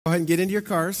Go ahead and get into your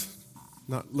cars.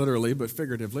 Not literally, but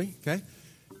figuratively, okay?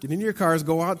 Get into your cars,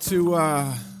 go out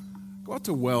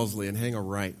to Wellesley and hang a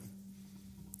right.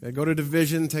 Okay, go to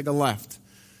Division, take a left,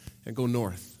 and go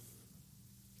north.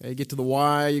 Okay, get to the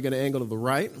Y, you're going to angle to the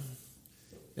right,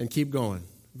 and keep going.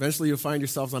 Eventually you'll find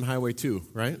yourselves on Highway 2,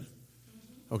 right?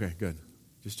 Okay, good.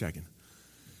 Just checking.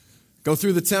 Go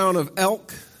through the town of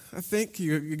Elk, I think.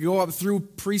 You go up through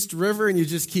Priest River, and you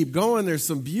just keep going. There's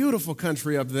some beautiful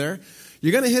country up there.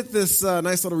 You're going to hit this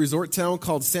nice little resort town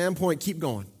called Sandpoint. Keep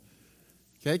going.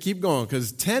 Okay, keep going,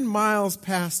 because 10 miles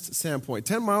past Sandpoint,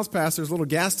 10 miles past, there's a little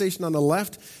gas station on the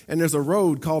left, and there's a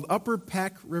road called Upper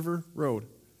Pack River Road.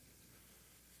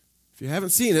 If you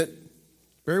haven't seen it,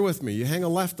 bear with me. You hang a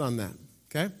left on that,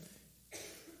 okay? And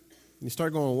you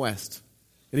start going west.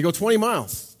 And you go 20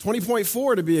 miles,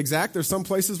 20.4 to be exact. There's some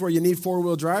places where you need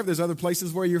four-wheel drive. There's other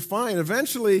places where you're fine.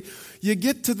 Eventually, you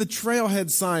get to the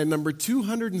trailhead sign, number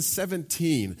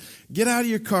 217. Get out of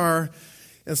your car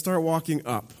and start walking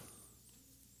up.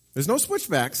 There's no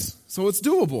switchbacks, so it's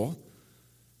doable.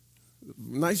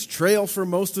 Nice trail for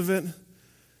most of it.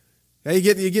 Yeah,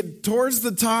 you get towards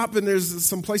the top, and there's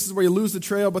some places where you lose the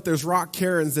trail, but there's rock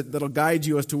cairns that'll guide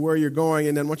you as to where you're going.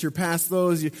 And then once you're past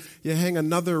those, you hang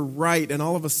another right, and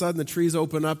all of a sudden the trees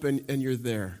open up, and you're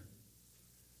there.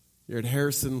 You're at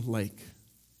Harrison Lake.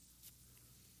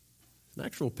 It's an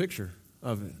actual picture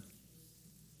of it.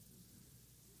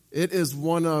 It is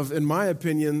in my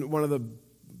opinion, one of the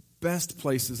best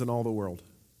places in all the world.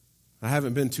 I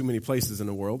haven't been too many places in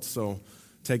the world, so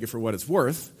take it for what it's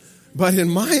worth. But in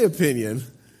my opinion,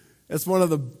 it's one of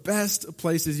the best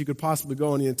places you could possibly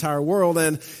go in the entire world.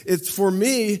 And it's, for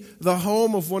me, the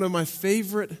home of one of my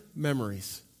favorite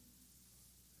memories.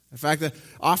 In fact,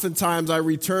 oftentimes I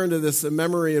return to this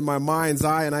memory in my mind's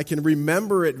eye, and I can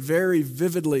remember it very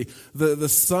vividly. The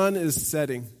sun is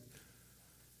setting.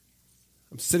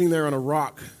 I'm sitting there on a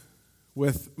rock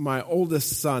with my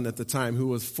oldest son at the time, who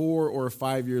was 4 or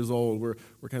 5 years old. We're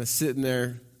kind of sitting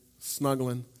there,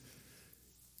 snuggling.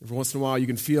 Every once in a while, you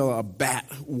can feel a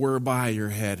bat whir by your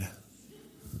head.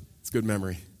 It's a good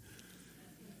memory.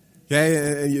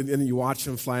 Okay, and you watch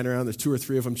them flying around. There's 2 or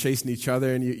 3 of them chasing each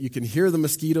other, and you can hear the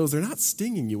mosquitoes. They're not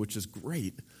stinging you, which is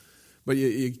great. But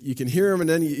you can hear them, and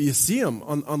then you see them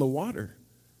on the water.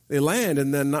 They land,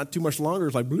 and then not too much longer,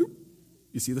 it's like, bloop,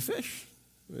 you see the fish.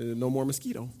 No more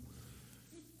mosquito.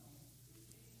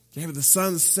 Okay, but the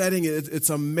sun's setting. It's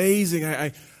amazing.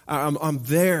 I'm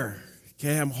there.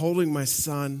 Okay, I'm holding my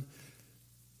son.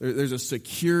 There's a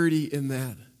security in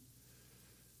that.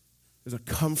 There's a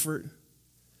comfort.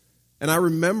 And I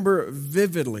remember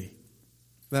vividly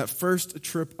that first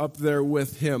trip up there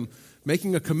with him,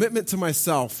 making a commitment to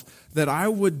myself that I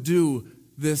would do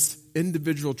this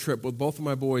individual trip with both of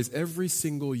my boys every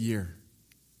single year,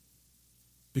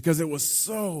 because it was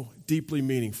so deeply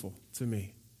meaningful to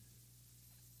me.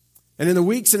 And in the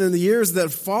weeks and in the years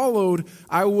that followed,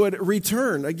 I would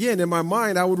return. Again, in my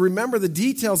mind, I would remember the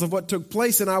details of what took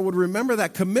place, and I would remember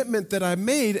that commitment that I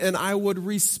made, and I would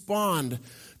respond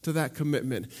to that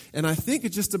commitment. And I think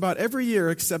it's just about every year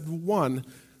except one,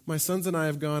 my sons and I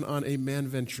have gone on a man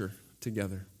venture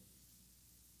together.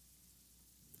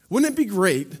 Wouldn't it be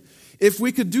great if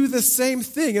we could do the same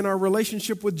thing in our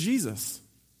relationship with Jesus?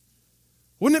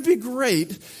 Wouldn't it be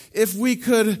great if we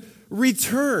could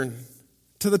return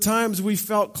to the times we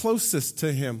felt closest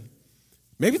to him,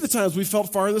 maybe the times we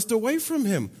felt farthest away from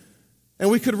him,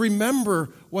 and we could remember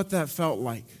what that felt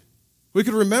like. We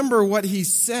could remember what he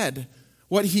said,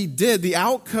 what he did, the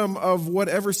outcome of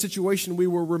whatever situation we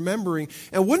were remembering.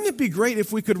 And wouldn't it be great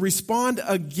if we could respond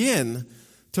again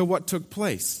to what took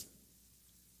place?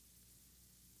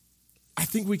 I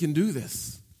think we can do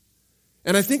this.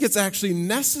 And I think it's actually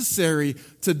necessary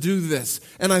to do this.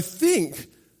 And I think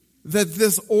that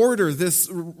this order, this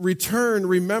return,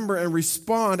 remember, and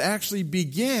respond actually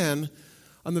began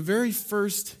on the very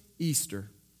first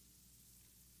Easter.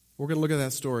 We're going to look at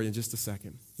that story in just a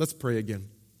second. Let's pray again.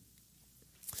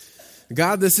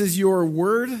 God, this is your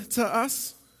word to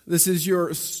us. This is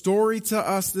your story to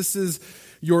us. This is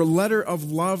your letter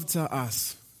of love to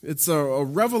us. It's a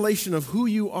revelation of who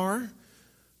you are,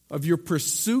 of your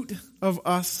pursuit of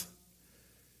us.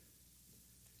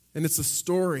 And it's a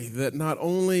story that not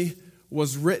only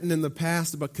was written in the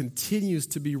past, but continues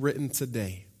to be written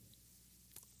today.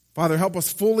 Father, help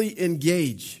us fully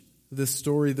engage this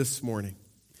story this morning.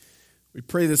 We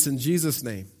pray this in Jesus'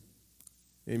 name.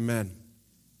 Amen.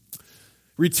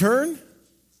 Return,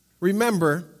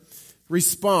 remember,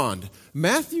 respond.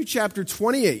 Matthew chapter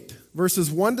 28,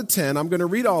 verses 1 to 10. I'm going to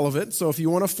read all of it, so if you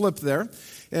want to flip there.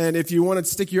 And if you want to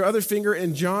stick your other finger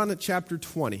in John chapter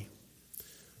 20.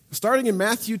 Starting in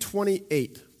Matthew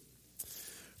 28,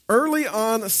 Early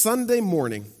on Sunday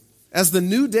morning, as the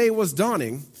new day was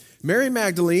dawning, Mary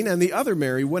Magdalene and the other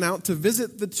Mary went out to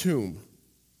visit the tomb.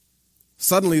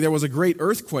 Suddenly there was a great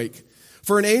earthquake,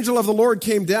 for an angel of the Lord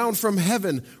came down from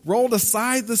heaven, rolled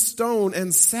aside the stone,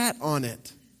 and sat on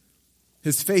it.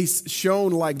 His face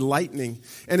shone like lightning,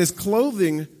 and his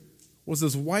clothing was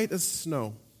as white as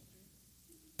snow.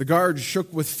 The guards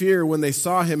shook with fear when they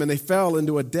saw him, and they fell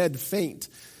into a dead faint.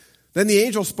 Then the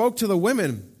angel spoke to the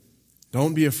women.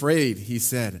 "Don't be afraid," he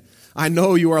said. "I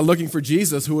know you are looking for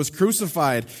Jesus who was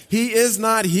crucified. He is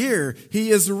not here.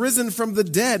 He is risen from the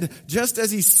dead, just as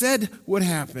he said would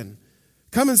happen.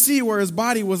 Come and see where his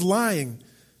body was lying.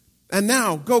 And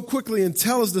now go quickly and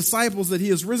tell his disciples that he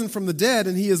is risen from the dead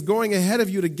and he is going ahead of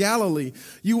you to Galilee.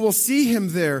 You will see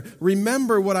him there.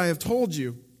 Remember what I have told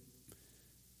you."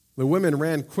 The women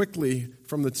ran quickly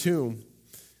from the tomb.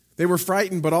 They were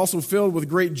frightened but also filled with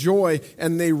great joy,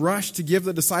 and they rushed to give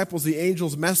the disciples the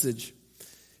angel's message.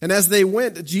 And as they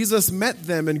went, Jesus met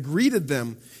them and greeted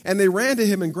them, and they ran to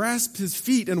him and grasped his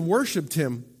feet and worshiped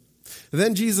him.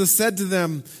 Then Jesus said to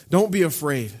them, "Don't be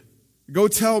afraid. Go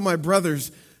tell my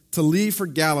brothers to leave for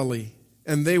Galilee,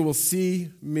 and they will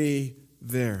see me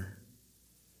there."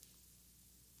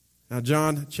 Now,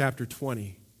 John chapter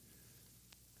 20.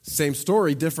 Same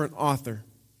story, different author.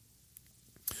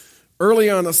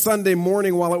 Early on a Sunday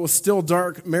morning, while it was still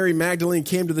dark, Mary Magdalene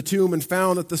came to the tomb and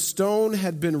found that the stone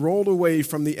had been rolled away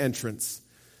from the entrance.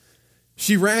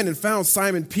 She ran and found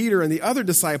Simon Peter and the other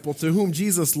disciple to whom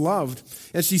Jesus loved.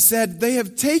 And she said, "They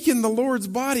have taken the Lord's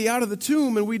body out of the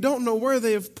tomb, and we don't know where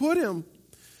they have put him."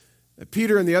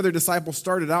 Peter and the other disciple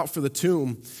started out for the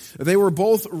tomb. They were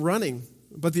both running,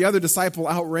 but the other disciple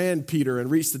outran Peter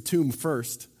and reached the tomb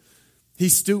first. He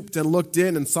stooped and looked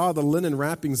in and saw the linen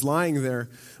wrappings lying there,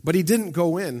 but he didn't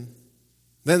go in.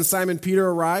 Then Simon Peter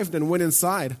arrived and went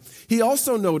inside. He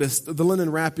also noticed the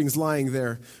linen wrappings lying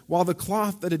there, while the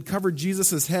cloth that had covered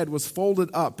Jesus' head was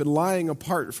folded up and lying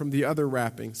apart from the other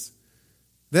wrappings.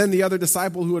 Then the other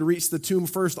disciple who had reached the tomb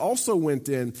first also went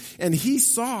in, and he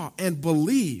saw and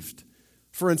believed.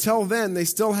 For until then they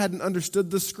still hadn't understood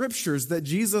the scriptures that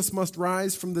Jesus must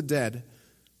rise from the dead.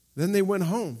 Then they went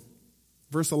home.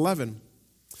 Verse 11.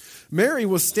 Mary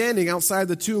was standing outside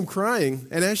the tomb crying,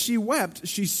 and as she wept,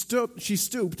 she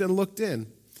stooped and looked in.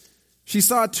 She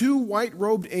saw two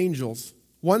white-robed angels,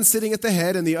 one sitting at the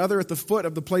head and the other at the foot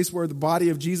of the place where the body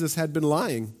of Jesus had been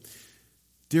lying.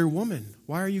 "Dear woman,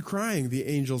 why are you crying?" the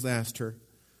angels asked her.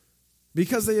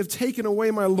 "Because they have taken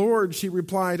away my Lord," she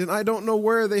replied, "and I don't know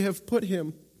where they have put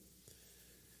him."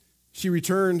 She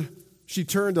turned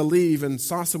to leave and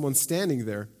saw someone standing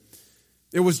there.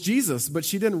 It was Jesus, but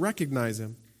she didn't recognize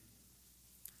him.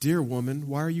 "Dear woman,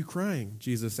 why are you crying?"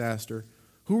 Jesus asked her.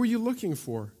 "Who are you looking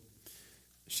for?"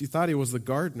 She thought he was the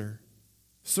gardener.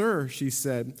 "Sir," she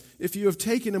said, "if you have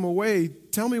taken him away,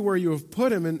 tell me where you have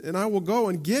put him, and I will go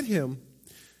and get him."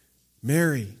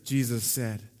 "Mary," Jesus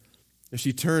said. And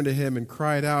she turned to him and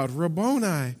cried out,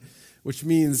 "Rabboni," which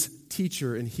means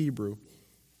teacher in Hebrew.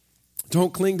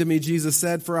 "Don't cling to me," Jesus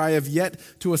said, "for I have yet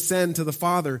to ascend to the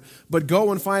Father. But go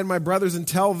and find my brothers and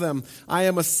tell them, I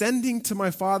am ascending to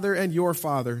my Father and your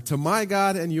Father, to my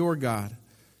God and your God."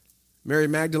 Mary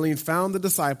Magdalene found the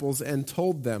disciples and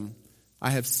told them,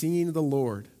 "I have seen the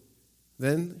Lord."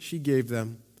 Then she gave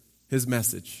them his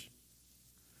message.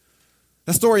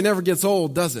 That story never gets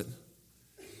old, does it?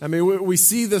 I mean, we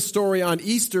see this story on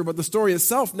Easter, but the story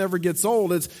itself never gets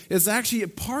old. It's actually a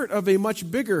part of a much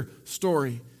bigger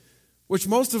story, which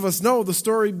most of us know. The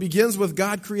story begins with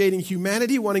God creating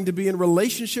humanity, wanting to be in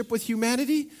relationship with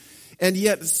humanity, and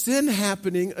yet sin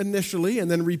happening initially and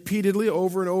then repeatedly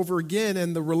over and over again,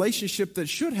 and the relationship that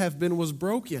should have been was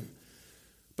broken.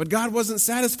 But God wasn't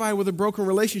satisfied with a broken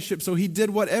relationship, so he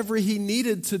did whatever he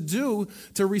needed to do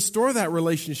to restore that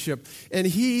relationship. And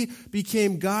he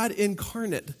became God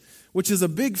incarnate, which is a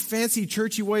big, fancy,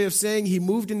 churchy way of saying he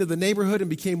moved into the neighborhood and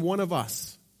became one of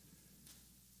us.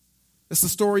 That's the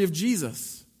story of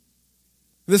Jesus.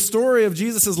 This story of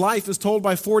Jesus' life is told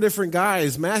by four different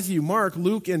guys: Matthew, Mark,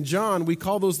 Luke, and John. We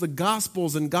call those the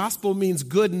Gospels, and gospel means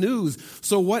good news.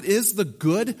 So what is the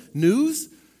good news?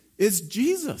 It's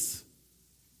Jesus.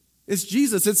 It's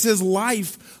Jesus. It's his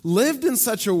life lived in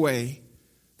such a way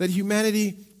that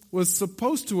humanity was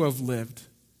supposed to have lived,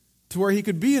 to where he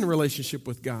could be in relationship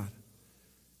with God.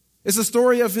 It's a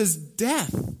story of his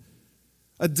death.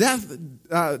 A death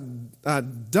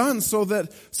done so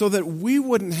that we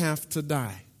wouldn't have to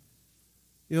die.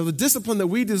 You know, the discipline that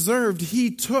we deserved,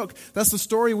 he took. That's the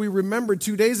story we remembered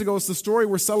 2 days ago. It's the story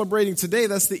we're celebrating today.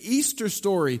 That's the Easter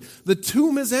story. The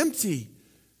tomb is empty.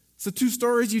 It's the two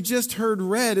stories you just heard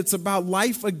read. It's about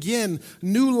life again,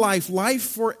 new life, life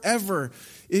forever.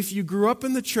 If you grew up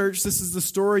in the church, this is the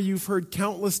story you've heard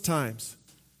countless times.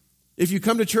 If you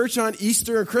come to church on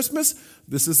Easter and Christmas,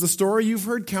 this is the story you've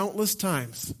heard countless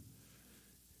times.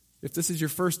 If this is your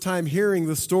first time hearing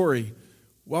the story,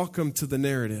 welcome to the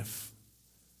narrative.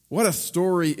 What a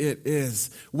story it is.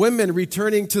 Women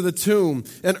returning to the tomb,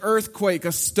 an earthquake,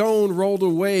 a stone rolled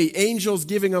away, angels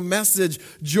giving a message,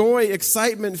 joy,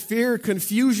 excitement, fear,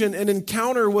 confusion, an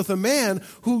encounter with a man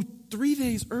who 3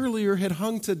 days earlier had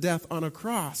hung to death on a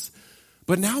cross,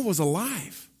 but now was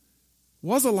alive,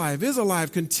 is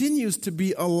alive, continues to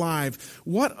be alive.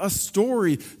 What a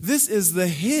story. This is the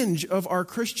hinge of our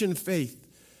Christian faith.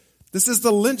 This is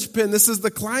the linchpin. This is the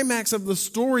climax of the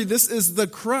story. This is the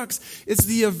crux. It's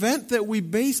the event that we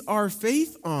base our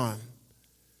faith on.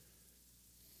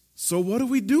 So what do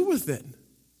we do with it?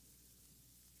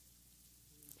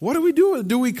 What do we do with it?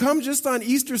 Do we come just on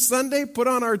Easter Sunday, put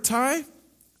on our tie?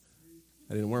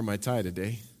 I didn't wear my tie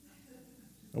today.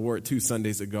 I wore it 2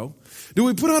 Sundays ago. Do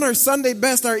we put on our Sunday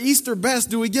best, our Easter best?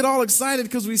 Do we get all excited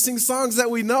because we sing songs that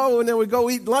we know and then we go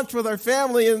eat lunch with our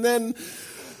family and then...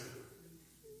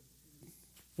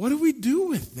 What do we do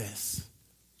with this?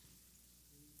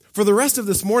 For the rest of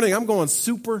this morning, I'm going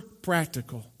super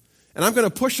practical. And I'm going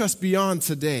to push us beyond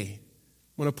today.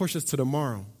 I'm going to push us to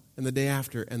tomorrow and the day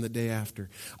after and the day after.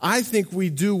 I think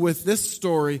we do with this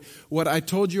story what I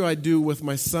told you I'd do with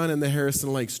my son and the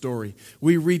Harrison Lake story.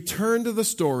 We return to the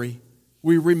story.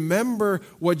 We remember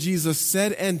what Jesus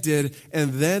said and did,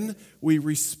 and then we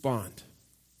respond.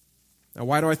 Now,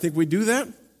 why do I think we do that?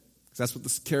 Because that's what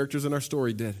the characters in our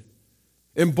story did.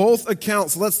 In both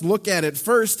accounts, let's look at it.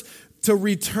 First, to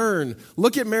return.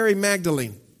 Look at Mary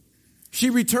Magdalene. She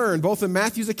returned, both in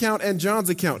Matthew's account and John's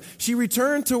account. She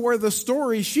returned to where the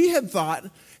story she had thought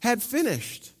had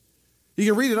finished. You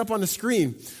can read it up on the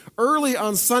screen. Early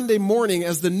on Sunday morning,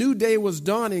 as the new day was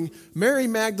dawning, Mary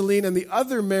Magdalene and the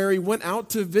other Mary went out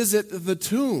to visit the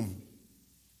tomb.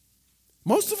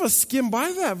 Most of us skim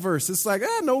by that verse. It's like,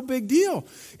 no big deal.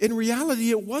 In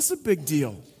reality, it was a big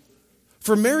deal.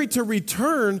 For Mary to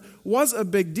return was a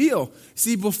big deal.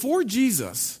 See, before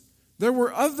Jesus, there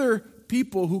were other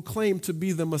people who claimed to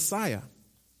be the Messiah.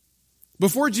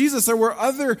 Before Jesus, there were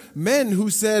other men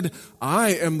who said,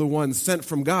 I am the one sent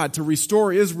from God to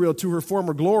restore Israel to her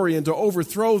former glory and to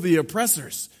overthrow the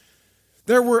oppressors.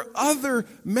 There were other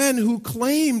men who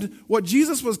claimed what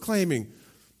Jesus was claiming.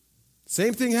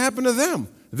 Same thing happened to them.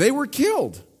 They were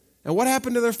killed. And what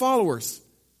happened to their followers?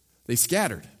 They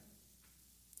scattered.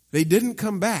 They didn't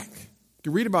come back. You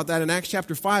can read about that in Acts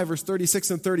chapter 5, verse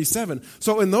 36 and 37.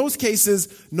 So in those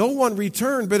cases, no one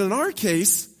returned. But in our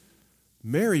case,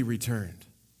 Mary returned.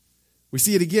 We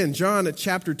see it again, John at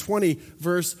chapter 20,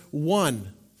 verse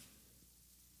 1.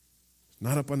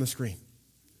 Not up on the screen.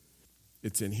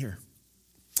 It's in here.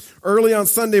 Early on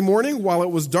Sunday morning, while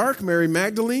it was dark, Mary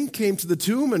Magdalene came to the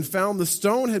tomb and found the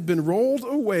stone had been rolled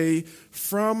away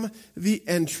from the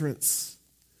entrance.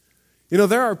 You know,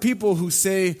 there are people who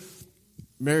say,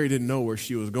 Mary didn't know where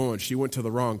she was going. She went to the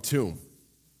wrong tomb.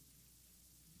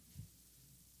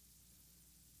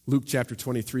 Luke chapter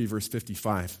 23, verse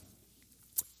 55.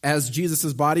 As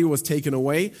Jesus' body was taken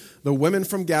away, the women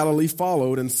from Galilee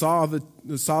followed and saw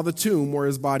the tomb where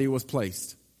his body was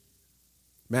placed.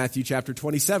 Matthew chapter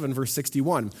 27, verse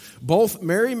 61. Both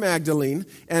Mary Magdalene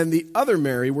and the other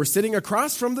Mary were sitting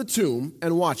across from the tomb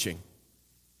and watching.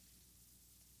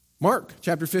 Mark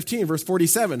chapter 15, verse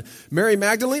 47. Mary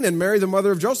Magdalene and Mary, the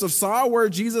mother of Joseph, saw where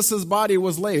Jesus' body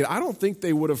was laid. I don't think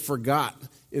they would have forgot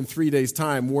in 3 days'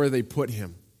 time where they put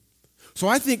him. So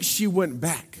I think she went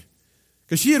back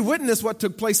because she had witnessed what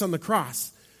took place on the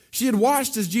cross. She had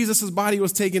watched as Jesus' body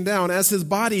was taken down, as his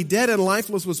body, dead and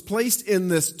lifeless, was placed in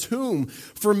this tomb.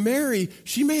 For Mary,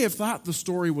 she may have thought the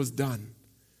story was done.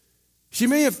 She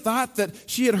may have thought that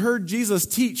she had heard Jesus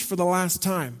teach for the last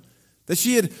time, that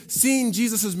she had seen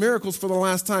Jesus' miracles for the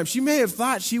last time. She may have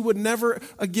thought she would never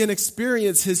again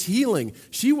experience his healing.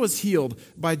 She was healed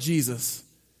by Jesus.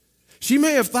 She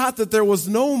may have thought that there was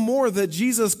no more that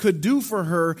Jesus could do for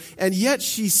her, and yet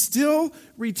she still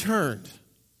returned.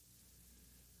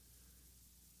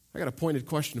 I got a pointed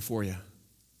question for you.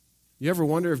 You ever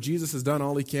wonder if Jesus has done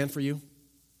all he can for you?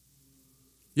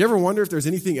 You ever wonder if there's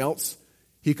anything else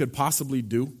he could possibly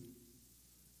do?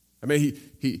 I mean,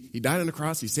 he died on the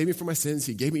cross. He saved me from my sins.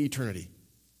 He gave me eternity.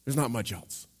 There's not much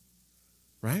else,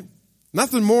 right?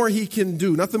 Nothing more he can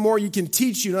do. Nothing more you can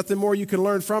teach you. Nothing more you can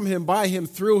learn from him, by him,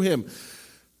 through him.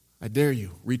 I dare you,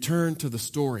 return to the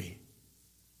story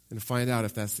and find out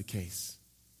if that's the case.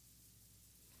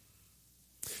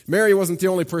 Mary wasn't the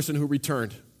only person who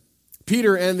returned.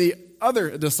 Peter and the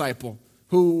other disciple,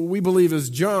 who we believe is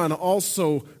John,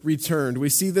 also returned. We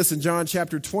see this in John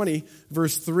chapter 20,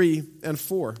 verse 3 and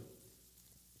 4. It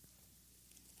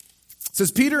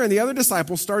says, Peter and the other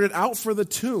disciple started out for the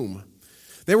tomb.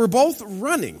 They were both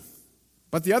running,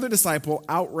 but the other disciple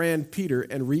outran Peter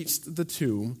and reached the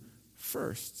tomb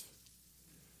first.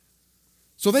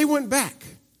 So they went back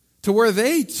to where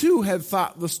they too had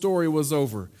thought the story was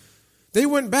over. They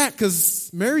went back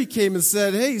because Mary came and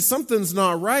said, hey, something's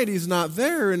not right. He's not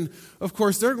there. And of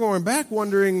course, they're going back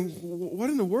wondering, what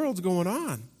in the world's going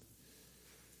on?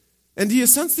 And do you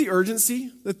sense the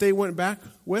urgency that they went back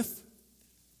with?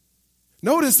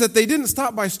 Notice that they didn't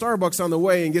stop by Starbucks on the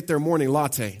way and get their morning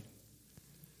latte.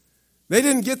 They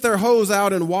didn't get their hose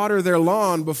out and water their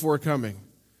lawn before coming.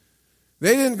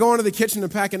 They didn't go into the kitchen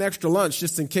and pack an extra lunch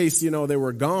just in case, they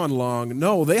were gone long.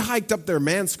 No, they hiked up their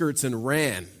man skirts and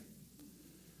ran.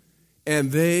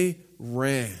 And they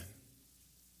ran.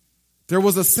 There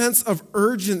was a sense of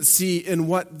urgency in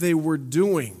what they were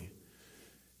doing.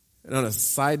 And on a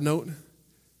side note,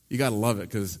 you got to love it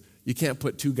because you can't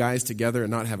put two guys together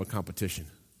and not have a competition.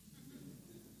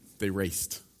 They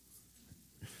raced.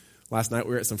 Last night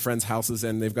we were at some friends' houses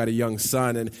and they've got a young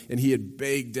son and he had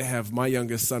begged to have my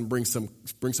youngest son bring some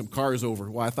cars over.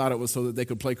 Well, I thought it was so that they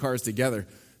could play cars together.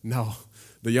 No,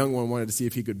 the young one wanted to see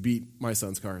if he could beat my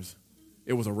son's cars.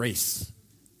 It was a race,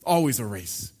 always a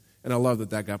race. And I love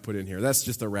that got put in here. That's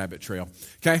just a rabbit trail,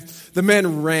 okay? The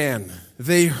men ran.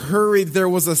 They hurried. There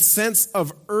was a sense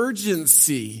of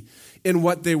urgency in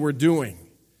what they were doing.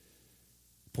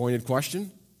 Pointed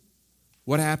question.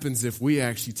 What happens if we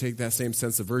actually take that same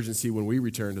sense of urgency when we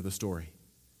return to the story?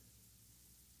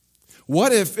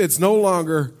 What if it's no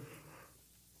longer,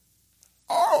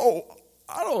 I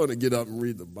don't want to get up and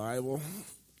read the Bible.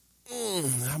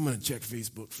 I'm going to check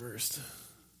Facebook first.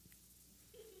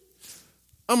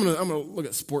 I'm going to look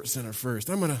at Sports Center first.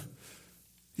 I'm going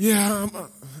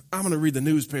to read the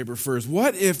newspaper first.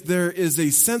 What if there is a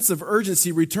sense of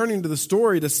urgency returning to the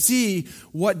story to see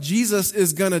what Jesus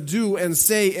is going to do and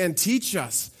say and teach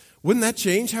us? Wouldn't that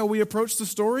change how we approach the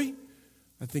story?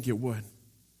 I think it would.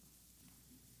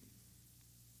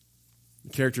 The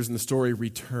characters in the story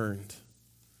returned.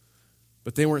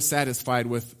 But they weren't satisfied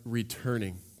with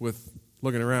returning, with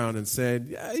looking around and saying,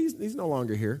 yeah, he's no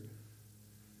longer here.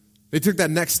 They took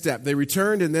that next step. They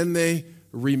returned and then they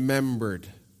remembered.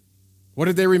 What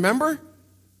did they remember?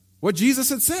 What Jesus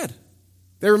had said.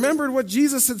 They remembered what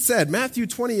Jesus had said. Matthew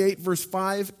 28, verse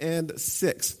 5 and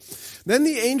 6. Then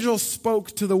the angel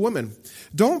spoke to the woman.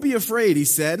 Don't be afraid, he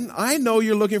said. I know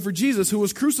you're looking for Jesus who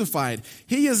was crucified.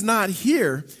 He is not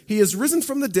here. He is risen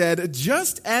from the dead,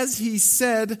 just as he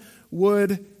said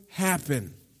would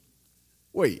happen.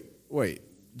 Wait.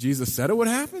 Jesus said it would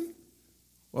happen?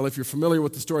 Well, if you're familiar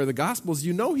with the story of the Gospels,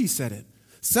 you know he said it.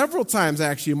 Several times,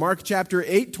 actually. Mark chapter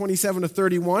 8, 27 to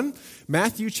 31.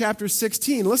 Matthew chapter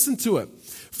 16. Listen to it.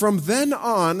 From then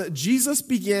on, Jesus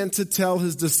began to tell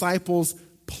his disciples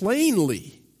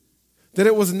plainly that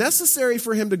it was necessary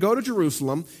for him to go to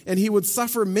Jerusalem, and he would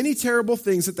suffer many terrible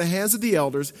things at the hands of the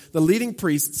elders, the leading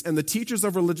priests, and the teachers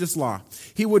of religious law.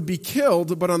 He would be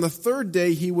killed, but on the third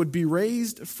day he would be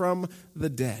raised from the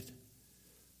dead.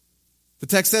 The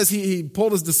text says he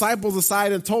pulled his disciples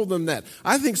aside and told them that.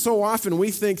 I think so often we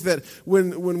think that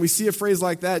when we see a phrase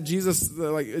like that, Jesus,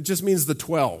 it just means the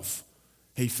 12.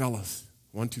 Hey, fellas,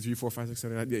 1, 2, 3, 4, 5, 6,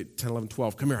 7, 8, 10, 11,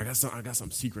 12. Come here, I got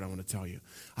some secret I want to tell you.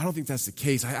 I don't think that's the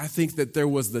case. I think that there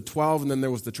was the 12 and then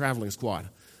there was the traveling squad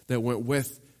that went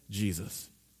with Jesus.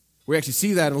 We actually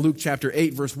see that in Luke chapter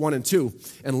 8, verse 1 and 2.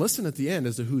 And listen at the end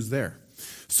as to who's there.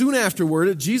 Soon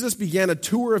afterward, Jesus began a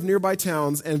tour of nearby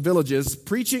towns and villages,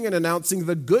 preaching and announcing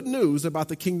the good news about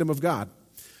the kingdom of God.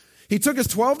 He took his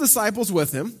 12 disciples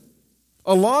with him,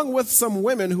 along with some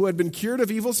women who had been cured of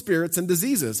evil spirits and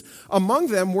diseases. Among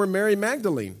them were Mary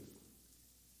Magdalene,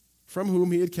 from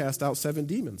whom he had cast out 7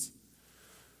 demons.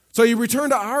 So you return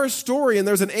to our story, and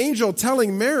there's an angel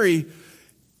telling Mary,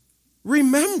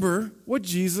 remember what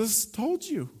Jesus told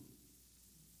you.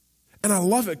 And I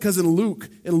love it because in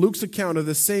Luke's account of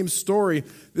the same story,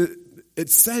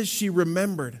 it says she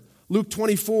remembered. Luke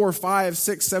 24, 5,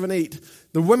 6, 7, 8.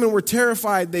 The women were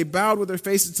terrified. They bowed with their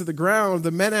faces to the ground. The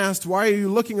men asked, why are you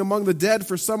looking among the dead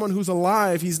for someone who's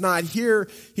alive? He's not here.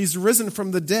 He's risen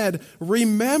from the dead.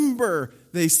 Remember,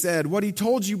 they said, what he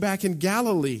told you back in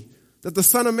Galilee, that the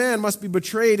Son of Man must be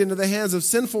betrayed into the hands of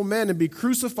sinful men and be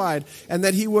crucified, and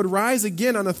that he would rise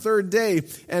again on a third day.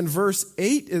 And verse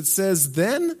 8, it says,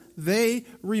 then they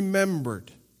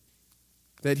remembered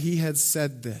that he had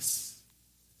said this.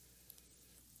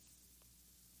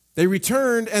 They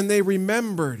returned and they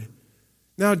remembered.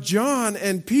 Now, John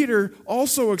and Peter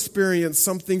also experienced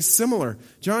something similar.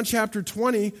 John chapter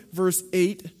 20, verse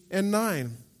 8 and 9.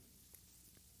 It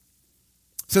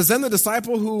says, Then the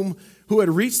disciple who had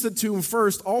reached the tomb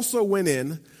first also went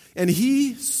in, and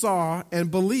he saw and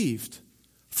believed.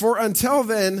 For until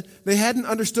then, they hadn't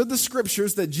understood the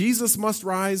scriptures that Jesus must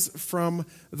rise from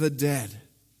the dead.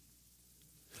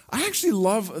 I actually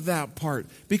love that part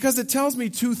because it tells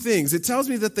me two things. It tells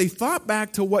me that they thought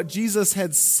back to what Jesus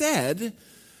had said,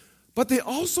 but they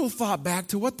also thought back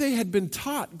to what they had been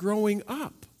taught growing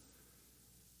up.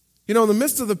 You know, in the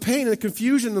midst of the pain and the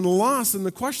confusion and the loss and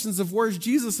the questions of where's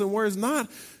Jesus and where's not,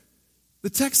 the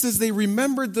text says they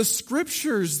remembered the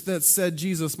scriptures that said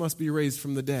Jesus must be raised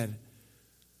from the dead.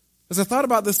 As I thought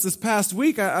about this past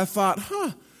week, I thought,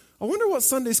 I wonder what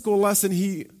Sunday school lesson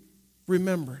he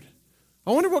remembered.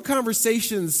 I wonder what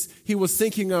conversations he was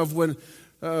thinking of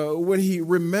when he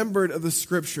remembered the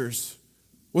scriptures.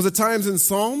 Was it times in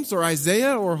Psalms or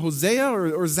Isaiah or Hosea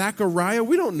or Zechariah?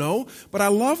 We don't know. But I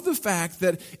love the fact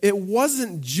that it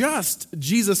wasn't just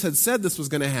Jesus had said this was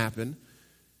going to happen.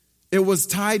 It was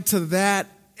tied to that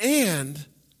and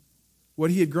what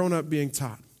he had grown up being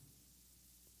taught.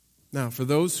 Now, for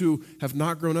those who have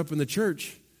not grown up in the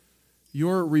church,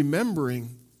 your remembering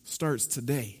starts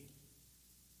today.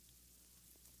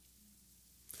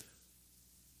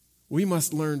 We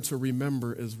must learn to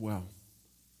remember as well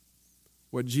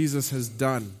what Jesus has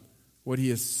done, what he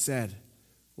has said,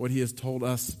 what he has told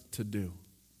us to do.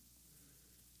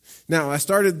 Now, I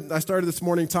started this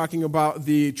morning talking about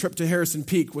the trip to Harrison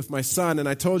Peak with my son, and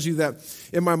I told you that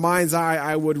in my mind's eye,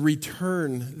 I would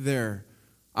return there.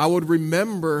 I would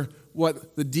remember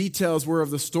what the details were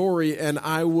of the story, and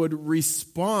I would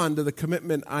respond to the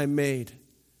commitment I made.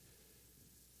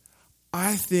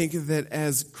 I think that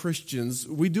as Christians,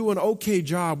 we do an okay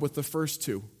job with the first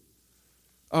two,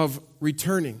 of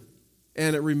returning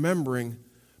and remembering.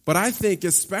 But I think,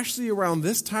 especially around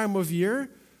this time of year,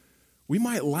 we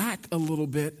might lack a little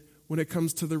bit when it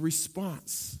comes to the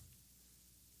response.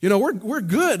 You know, we're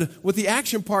good with the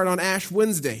action part on Ash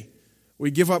Wednesday.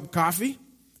 We give up coffee.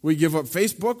 We give up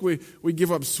Facebook. We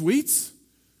give up sweets.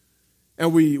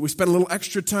 And we spend a little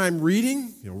extra time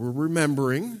reading. You know, we're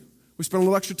remembering. We spend a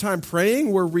little extra time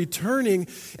praying. We're returning.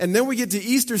 And then we get to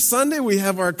Easter Sunday. We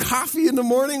have our coffee in the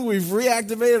morning. We've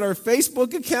reactivated our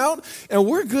Facebook account. And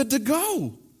we're good to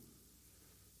go.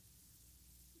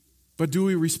 But do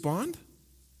we respond?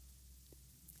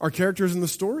 Our characters in the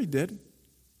story did.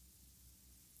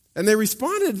 And they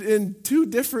responded in two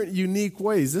different unique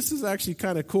ways. This is actually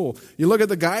kind of cool. You look at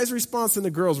the guy's response and the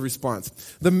girl's response.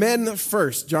 The men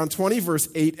first, John 20, verse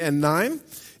 8 and 9.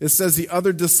 It says the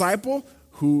other disciple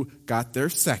who got there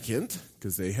second,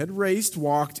 because they had raced,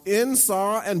 walked in,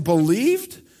 saw, and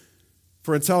believed.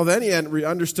 For until then he hadn't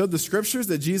understood the scriptures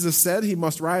that Jesus said he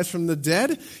must rise from the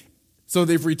dead. So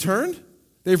they've returned,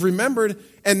 they've remembered,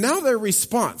 and now their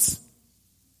response.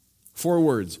 4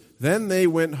 words. Then they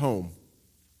went home.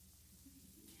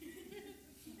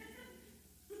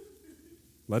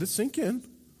 Let it sink in.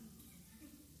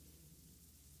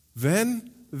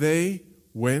 Then they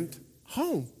went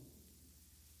home.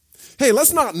 Hey,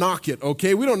 let's not knock it,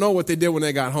 okay? We don't know what they did when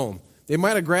they got home. They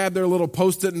might have grabbed their little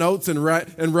Post-it notes and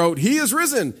wrote, "He is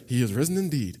risen. He is risen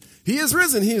indeed. He is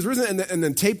risen. He is risen," and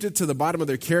then taped it to the bottom of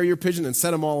their carrier pigeon and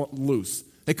set them all loose.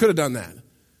 They could have done that.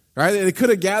 Right? They could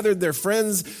have gathered their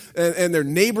friends and their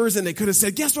neighbors, and they could have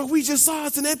said, "Guess what we just saw?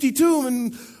 It's an empty tomb."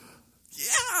 And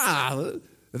yeah,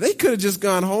 they could have just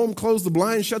gone home, closed the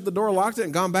blinds, shut the door, locked it,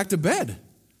 and gone back to bed.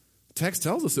 The text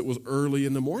tells us it was early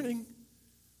in the morning.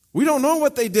 We don't know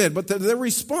what they did, but their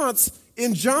response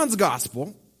in John's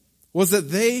gospel was that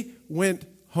they went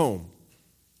home.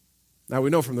 Now, we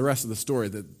know from the rest of the story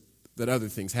that other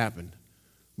things happened,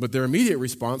 but their immediate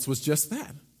response was just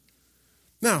that.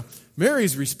 Now,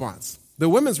 Mary's response, the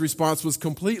women's response, was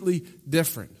completely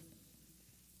different.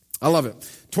 I love it.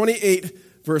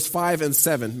 28, verse 5 and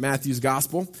 7, Matthew's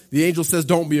gospel. The angel says,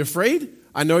 "Don't be afraid.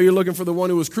 I know you're looking for the one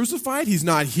who was crucified. He's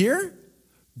not here.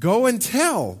 Go and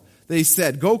tell," they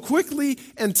said. "Go quickly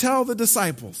and tell the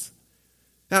disciples."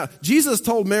 Now, Jesus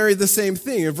told Mary the same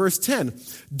thing in verse 10.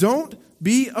 "Don't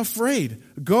be afraid.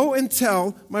 Go and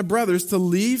tell my brothers to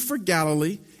leave for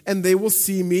Galilee, and they will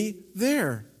see me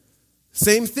there."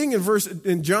 Same thing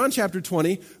in John chapter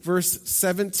 20, verse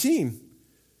 17.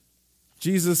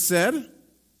 Jesus said,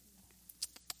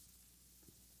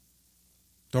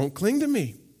 "Don't cling to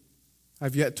me.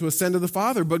 I've yet to ascend to the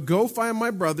Father, but go find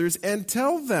my brothers and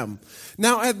tell them."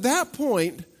 Now, at that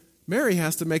point, Mary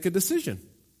has to make a decision.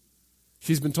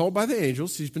 She's been told by the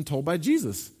angels. She's been told by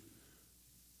Jesus.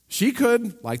 She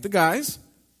could, like the guys,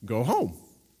 go home.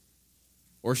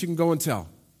 or she can go and tell.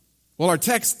 Well, our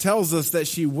text tells us that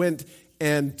she went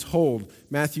and told.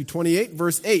 Matthew 28,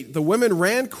 verse 8. The women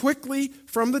ran quickly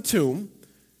from the tomb.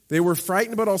 They were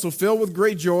frightened but also filled with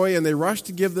great joy, and they rushed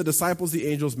to give the disciples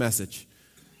the angel's message.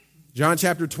 John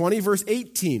chapter 20, verse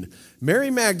 18.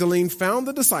 Mary Magdalene found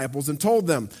the disciples and told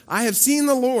them, I have seen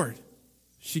the Lord.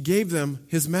 She gave them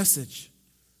his message.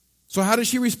 So how did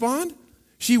she respond?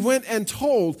 She went and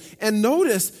told. And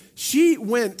notice, she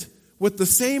went with the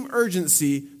same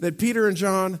urgency that Peter and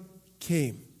John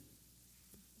came.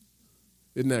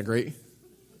 Isn't that great?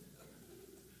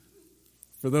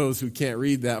 For those who can't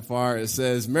read that far, it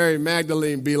says, Mary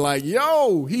Magdalene be like,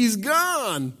 yo, he's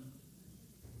gone.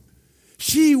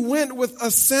 She went with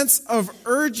a sense of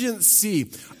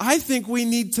urgency. I think we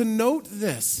need to note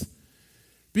this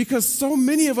because so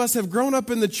many of us have grown up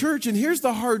in the church, and here's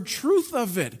the hard truth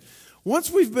of it.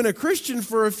 Once we've been a Christian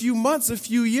for a few months, a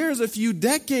few years, a few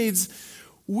decades,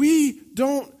 we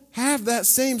don't have that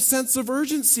same sense of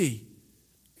urgency.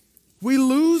 We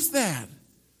lose that.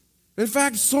 In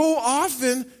fact, so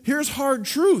often, here's hard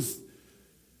truth.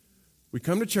 We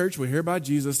come to church, we hear about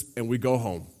Jesus, and we go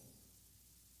home.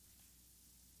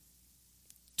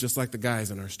 Just like the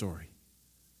guys in our story.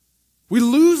 We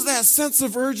lose that sense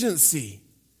of urgency.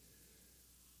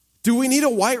 Do we need a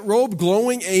white-robed,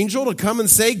 glowing angel to come and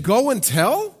say, go and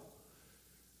tell?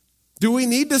 Do we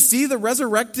need to see the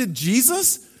resurrected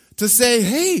Jesus to say,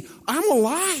 hey, I'm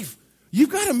alive? You've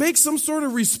got to make some sort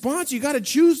of response. You've got to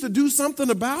choose to do something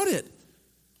about it.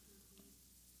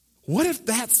 What if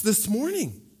that's this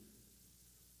morning?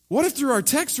 What if through our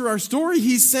text or our story,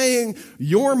 he's saying,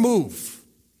 your move.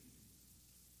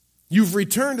 You've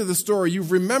returned to the story.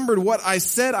 You've remembered what I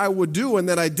said I would do and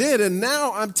that I did, and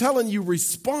now I'm telling you,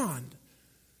 respond.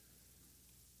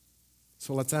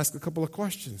 So let's ask a couple of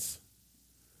questions.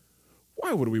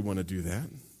 Why would we want to do that?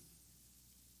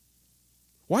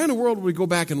 Why in the world would we go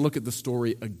back and look at the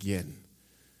story again?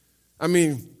 I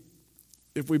mean,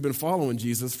 if we've been following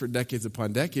Jesus for decades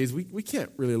upon decades, we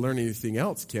can't really learn anything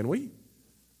else, can we?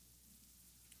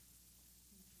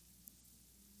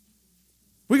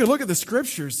 We could look at the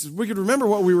scriptures. We could remember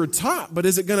what we were taught, but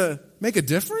is it going to make a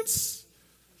difference?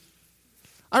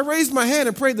 I raised my hand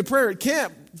and prayed the prayer at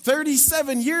camp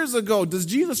 37 years ago. Does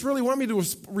Jesus really want me to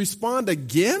respond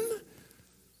again?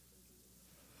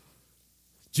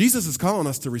 Jesus is calling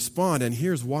us to respond, and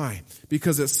here's why.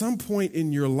 Because at some point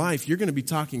in your life, you're going to be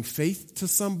talking faith to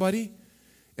somebody,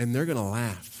 and they're going to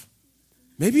laugh.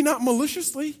 Maybe not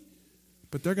maliciously,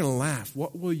 but they're going to laugh.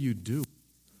 What will you do?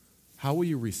 How will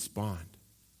you respond?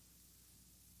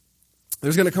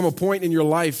 There's going to come a point in your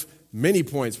life, many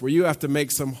points, where you have to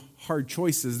make some hard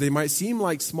choices. They might seem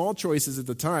like small choices at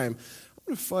the time. I'm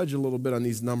going to fudge a little bit on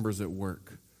these numbers at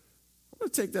work. I'm going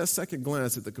to take that second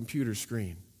glance at the computer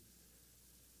screen.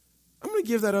 I'm going to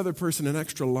give that other person an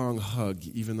extra long hug,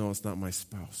 even though it's not my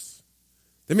spouse.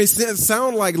 They may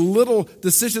sound like little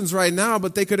decisions right now,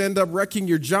 but they could end up wrecking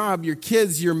your job, your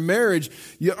kids, your marriage.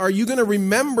 Are you going to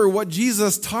remember what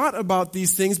Jesus taught about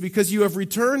these things because you have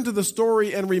returned to the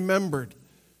story and remembered?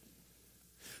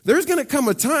 There's going to come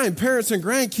a time, parents and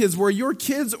grandkids, where your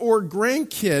kids or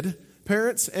grandkid,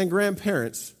 parents and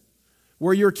grandparents,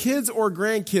 where your kids or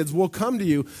grandkids will come to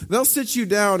you. They'll sit you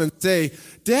down and say,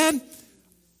 Dad,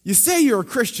 you say you're a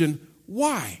Christian.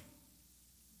 Why?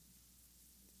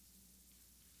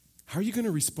 How are you going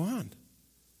to respond?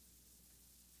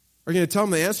 Are you going to tell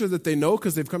them the answer that they know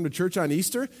because they've come to church on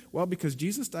Easter? Well, because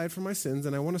Jesus died for my sins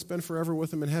and I want to spend forever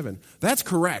with him in heaven. That's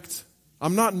correct.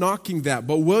 I'm not knocking that.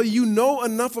 But will you know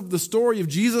enough of the story of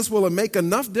Jesus? Will it make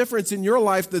enough difference in your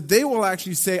life that they will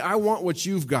actually say, I want what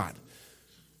you've got?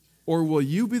 Or will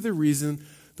you be the reason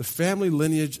the family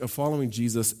lineage of following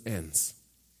Jesus ends?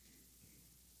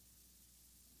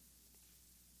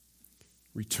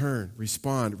 Return,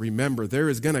 respond, remember. There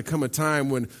is going to come a time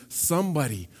when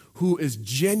somebody who is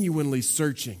genuinely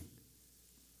searching,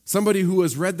 somebody who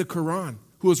has read the Quran,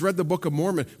 who has read the Book of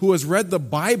Mormon, who has read the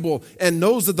Bible and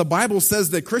knows that the Bible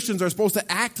says that Christians are supposed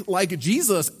to act like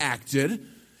Jesus acted,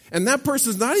 and that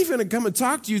person's not even going to come and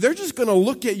talk to you. They're just going to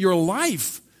look at your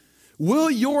life. Will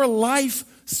your life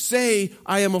say,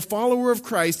 I am a follower of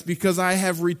Christ because I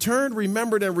have returned,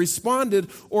 remembered, and responded,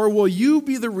 or will you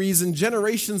be the reason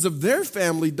generations of their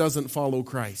family doesn't follow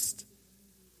Christ?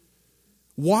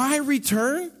 Why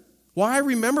return? Why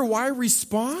remember? Why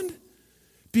respond?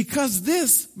 Because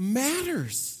this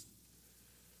matters.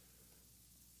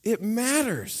 It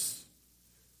matters.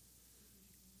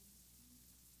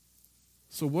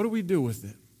 So what do we do with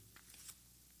it?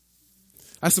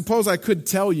 I suppose I could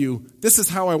tell you, this is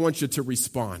how I want you to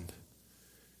respond.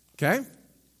 Okay?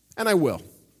 And I will.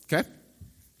 Okay?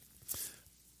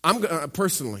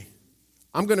 personally,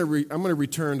 I'm going to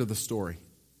return to the story.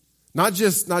 Not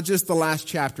just the last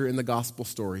chapter in the gospel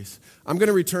stories. I'm going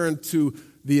to return to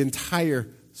the entire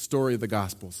story of the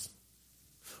Gospels.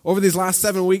 Over these last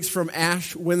 7 weeks from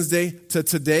Ash Wednesday to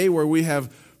today, where we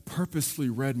have purposefully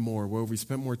read more, where we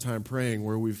spent more time praying,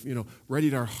 where we've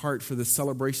readied our heart for this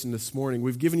celebration this morning.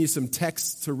 We've given you some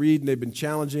texts to read, and they've been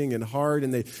challenging and hard,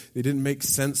 and they didn't make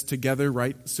sense together,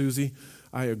 right, Susie?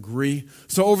 I agree.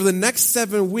 So over the next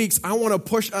 7 weeks, I want to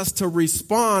push us to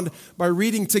respond by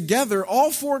reading together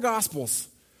all 4 Gospels.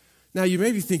 Now, you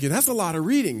may be thinking, that's a lot of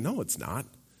reading. No, it's not.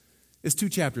 It's 2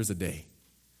 chapters a day.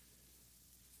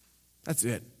 That's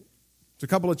it. There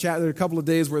are a couple of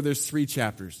days where there's 3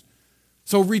 chapters.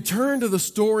 So return to the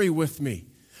story with me.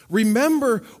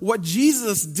 Remember what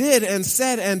Jesus did and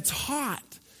said and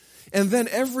taught. And then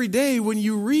every day when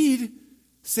you read,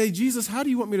 say, Jesus, how do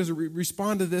you want me to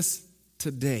respond to this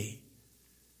today?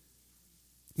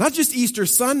 Not just Easter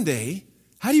Sunday.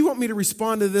 How do you want me to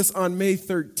respond to this on May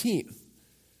 13th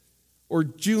or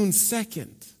June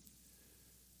 2nd?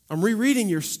 I'm rereading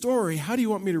your story. How do you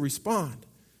want me to respond?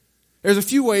 There's a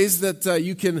few ways that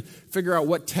you can figure out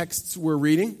what texts we're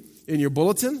reading. In your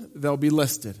bulletin, they'll be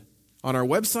listed. On our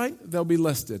website, they'll be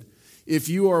listed. If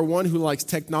you are one who likes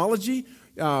technology,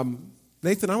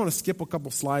 Nathan, I want to skip a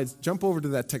couple slides. Jump over to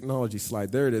that technology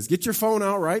slide. There it is. Get your phone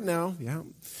out right now. Yeah.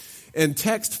 And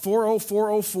text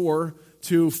 40404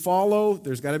 to follow.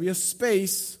 There's got to be a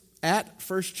space at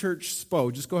First Church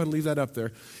SPO. Just go ahead and leave that up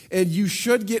there. And you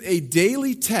should get a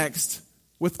daily text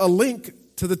with a link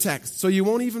to the text, so you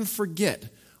won't even forget.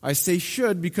 I say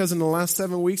should because in the last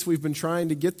 7 weeks we've been trying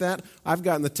to get that. I've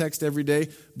gotten the text every day,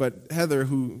 but Heather,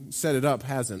 who set it up,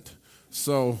 hasn't.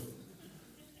 So,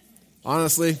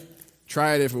 honestly,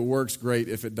 try it. If it works, great.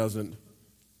 If it doesn't,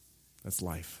 that's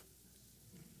life.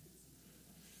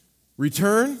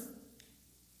 Return,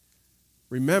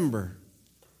 remember,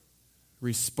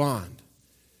 respond.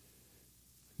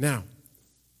 Now,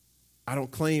 I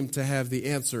don't claim to have the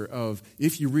answer of,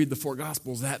 if you read the 4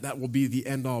 Gospels, that will be the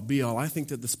end-all, be-all. I think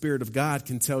that the Spirit of God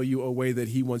can tell you a way that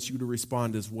He wants you to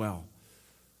respond as well.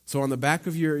 So on the back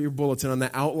of your bulletin, on the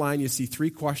outline, you see 3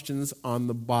 questions on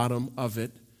the bottom of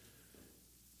it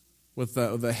with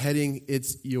the heading,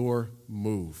 It's Your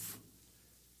Move.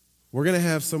 We're going to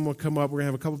have someone come up. We're going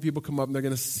to have a couple people come up, and they're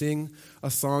going to sing a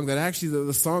song that actually,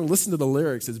 the song, listen to the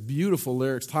lyrics. It's beautiful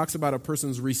lyrics. Talks about a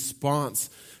person's response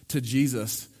to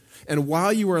Jesus. And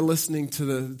while you are listening to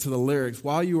the lyrics,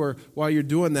 while you're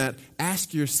doing that,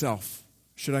 ask yourself,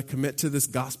 should I commit to this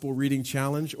gospel reading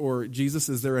challenge? Or, Jesus,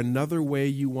 is there another way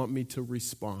you want me to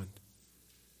respond?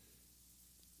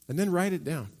 And then write it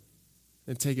down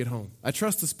and take it home. I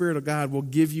trust the Spirit of God will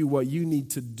give you what you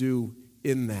need to do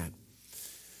in that.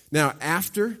 Now,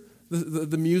 after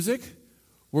the music,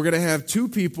 we're going to have 2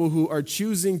 people who are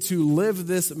choosing to live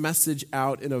this message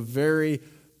out in a very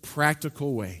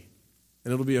practical way.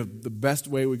 And it'll be the best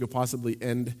way we could possibly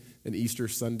end an Easter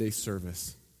Sunday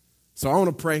service. So I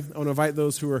want to pray. I want to invite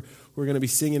those who are going to be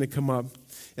singing to come up.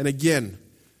 And again,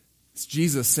 it's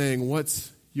Jesus saying,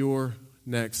 what's your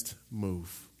next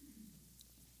move?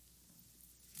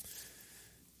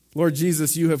 Lord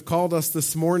Jesus, you have called us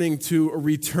this morning to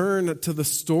return to the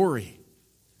story.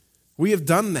 We have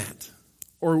done that,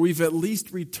 or we've at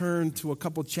least returned to a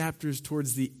couple chapters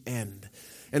towards the end.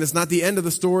 And it's not the end of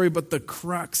the story, but the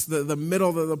crux, the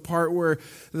middle, the part where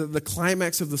the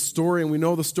climax of the story, and we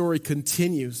know the story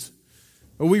continues.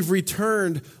 But we've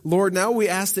returned. Lord, now we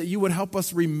ask that you would help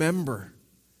us remember.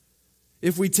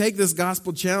 If we take this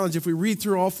gospel challenge, if we read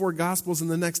through all 4 Gospels in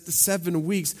the next 7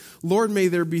 weeks, Lord, may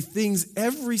there be things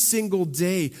every single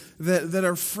day that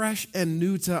are fresh and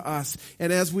new to us.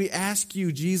 And as we ask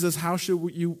you, Jesus, how should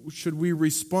we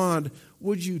respond,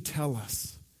 would you tell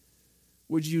us?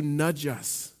 Would you nudge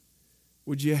us?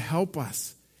 Would you help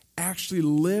us actually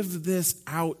live this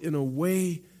out in a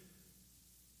way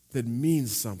that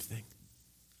means something?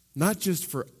 Not just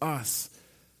for us,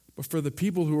 but for the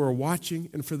people who are watching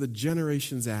and for the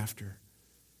generations after.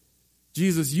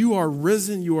 Jesus, you are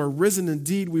risen. You are risen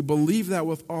indeed. We believe that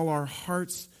with all our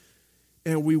hearts,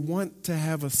 and we want to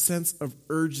have a sense of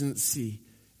urgency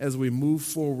as we move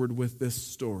forward with this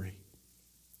story.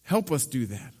 Help us do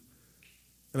that.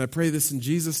 And I pray this in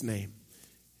Jesus' name.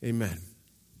 Amen.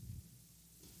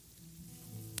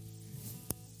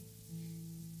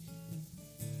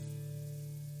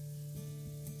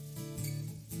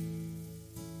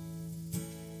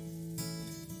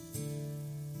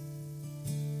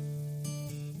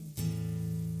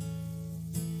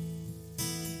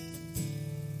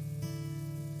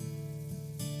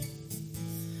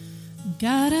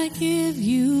 God, I give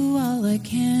you all I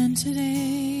can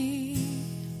today.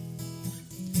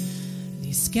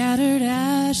 scattered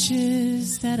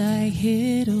ashes that I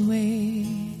hid away,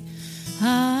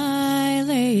 I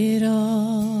lay it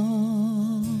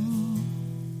all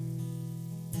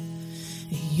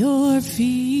at your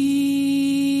feet.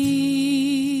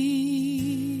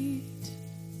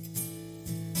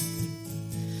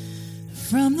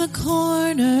 From the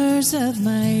corners of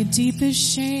my deepest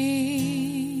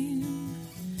shame,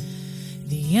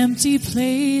 the empty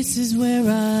places where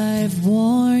I've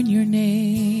worn your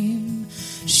name,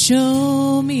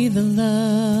 show me the love.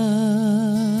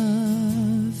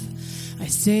 I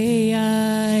say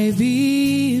I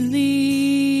believe.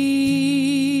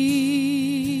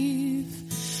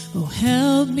 Oh,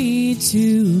 help me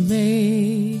to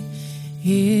lay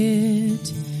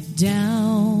it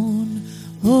down.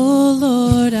 Oh,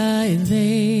 Lord, I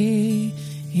lay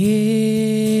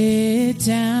it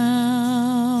down.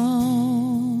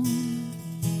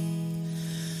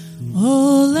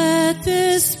 Oh, let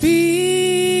this be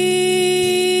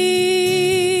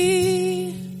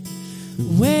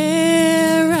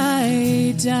where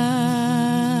I die,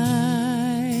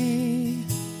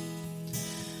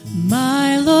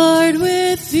 my Lord,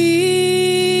 with thee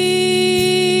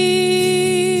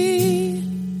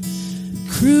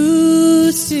crucified,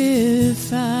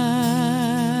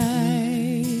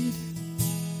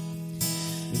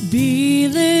 be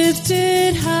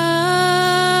lifted high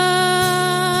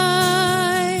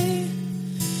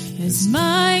as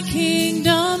my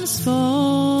kingdoms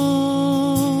fall,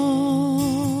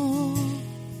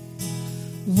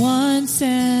 once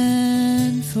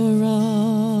and for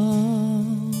all,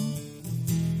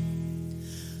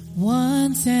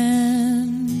 once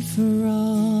and for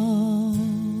all.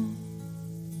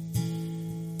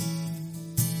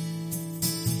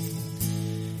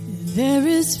 There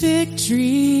is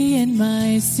victory in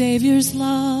my Savior's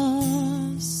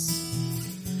loss,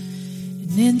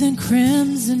 and in the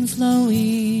crimson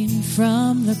flowing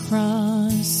from the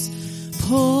cross,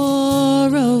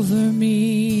 pour over me,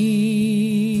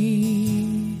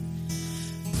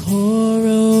 pour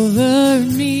over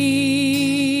me,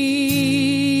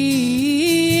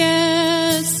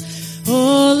 yes.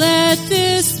 Oh, let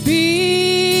this be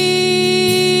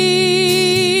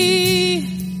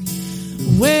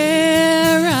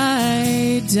where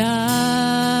I die,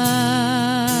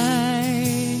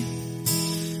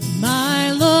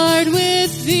 my Lord,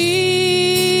 with thee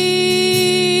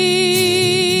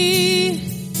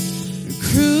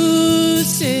crucified,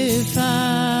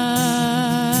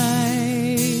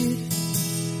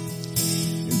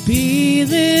 be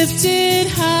lifted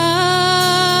high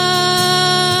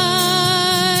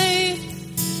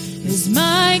as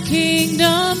my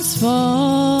kingdoms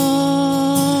fall,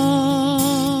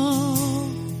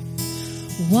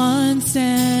 once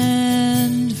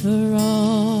and for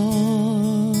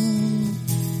all,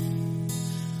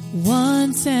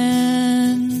 once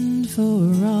and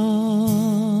for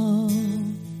all.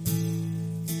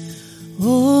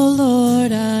 Oh,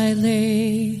 Lord, I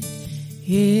lay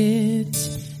it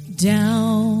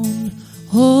down.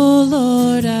 Oh,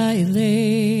 Lord, I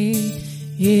lay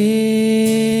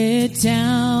it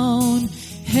down.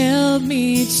 Help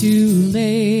me to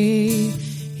lay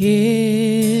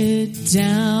it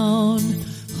down.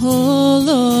 Oh,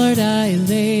 Lord, I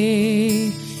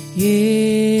lay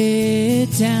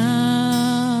it down.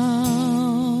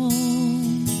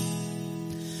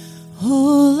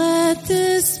 Oh, let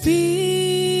this be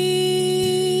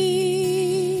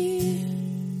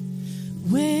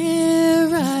where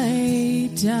I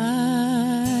die,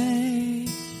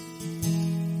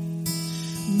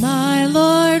 my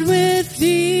Lord, with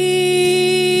thee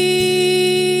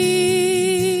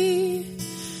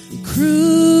crucified,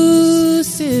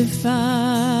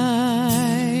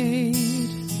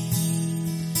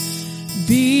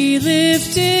 be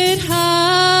lifted high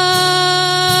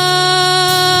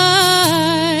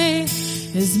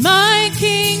as my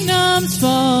kingdoms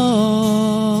fall,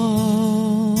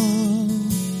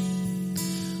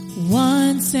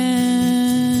 once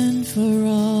and for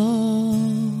all,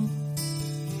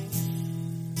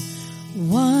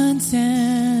 once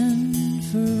and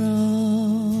for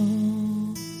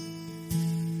all,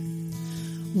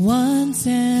 once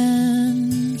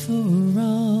and for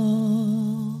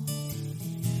all,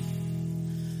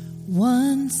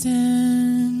 once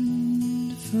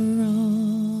and for all.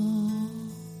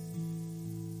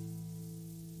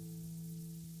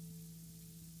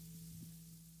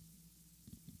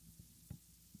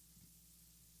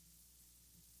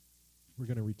 We're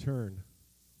going to return.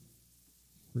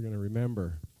 We're going to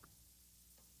remember.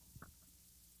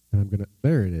 And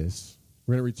there it is.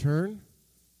 We're going to return,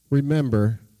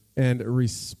 remember, and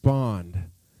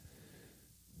respond.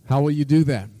 How will you do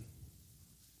that?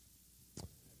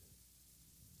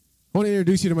 I want to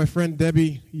introduce you to my friend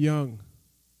Debbie Young.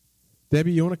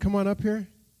 Debbie, you want to come on up here?